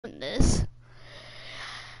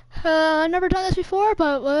I've never done this before,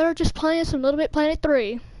 but we're just playing some Little Big Planet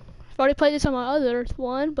 3. I've already played this on my other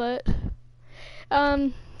one, but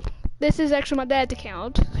this is actually my dad's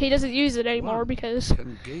account. He doesn't use it anymore because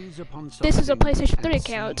this is a PlayStation 3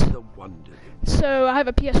 account. So I have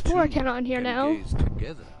a PS4 account on here now.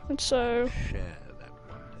 And so,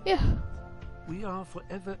 yeah. We are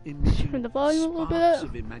forever Turn the volume a little bit.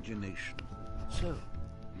 of imagination. So,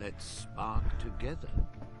 let's spark together.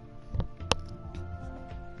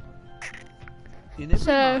 In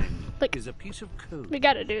every mind like, is a piece of code we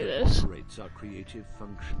gotta do that this. operates our creative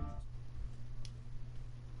functions.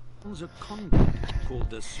 There's a conduit called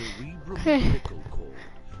the cerebral umbilical cord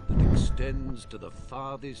that extends to the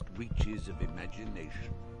farthest reaches of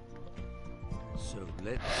imagination. So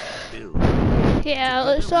let's build. Yeah,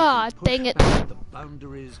 let's dang it. The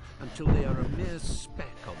boundaries until they are a mere speck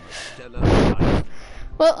on the stellar horizon.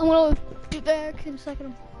 Well, I'm gonna be back in a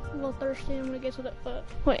second. I'm a little thirsty. I'm gonna get to that.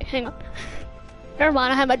 Wait, hang on. Never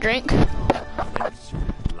mind. I have my drink. Let's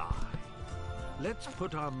fly. Let's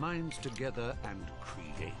put our minds together and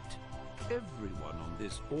create. Everyone on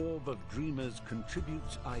this orb of dreamers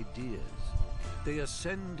contributes ideas. They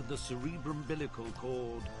ascend the cerebral umbilical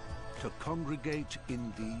cord to congregate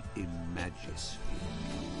in the Imagisphere,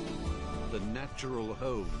 the natural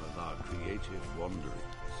home of our creative wanderings.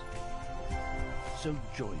 So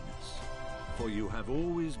join us, for you have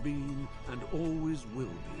always been and always will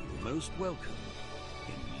be most welcome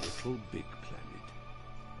in Little Big Planet.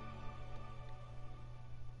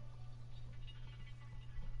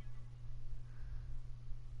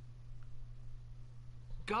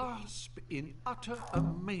 Gasp in utter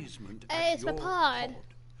amazement Hey, at it's your my pod.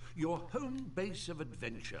 Your home base of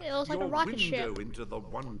adventure, It looks like your a rocket window ship. into the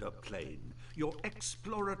wonder plane, your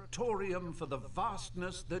exploratorium for the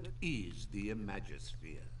vastness that is the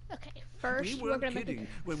Imagisphere. Okay, first We we're weren't gonna make kidding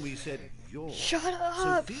when we said yours. Shut So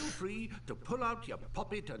up. feel free to pull out your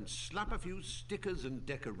puppet and slap a few stickers and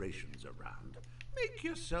decorations around. Make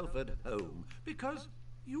yourself at home, because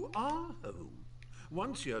you are home.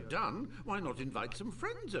 Once you're done, why not invite some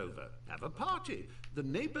friends over? Have a party. The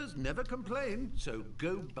neighbors never complain, so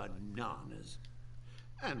go bananas.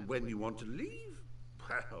 And when you want to leave,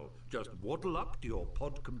 well, just waddle up to your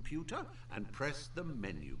pod computer and press the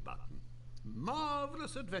menu button.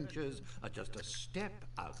 Marvelous adventures are just a step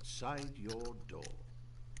outside your door.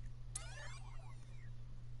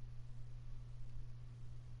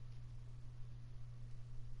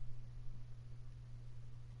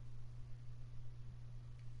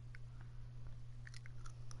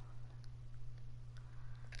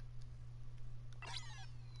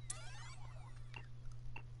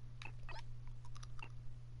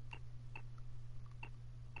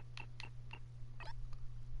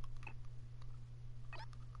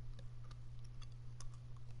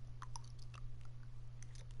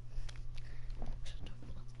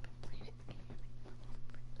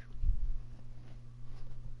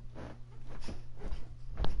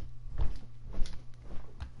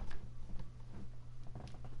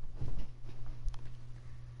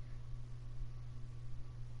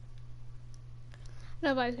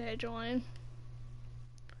 Nobody's gonna join.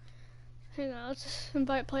 Hang on, let's just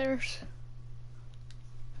invite players.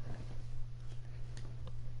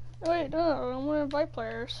 Wait, no, I'm gonna invite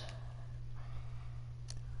players.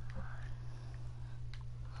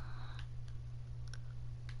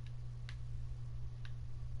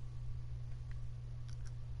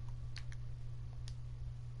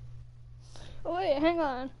 Oh wait, hang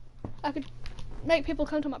on. I could make people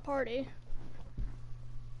come to my party.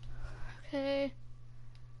 Okay.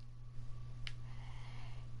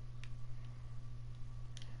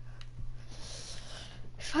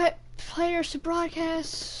 Invite players to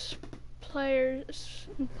broadcast. Players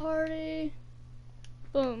and party.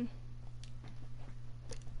 Boom.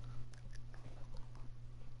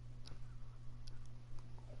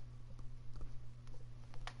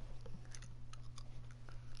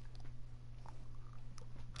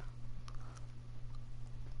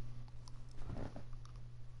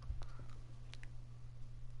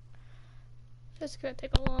 It's gonna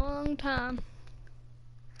take a long time.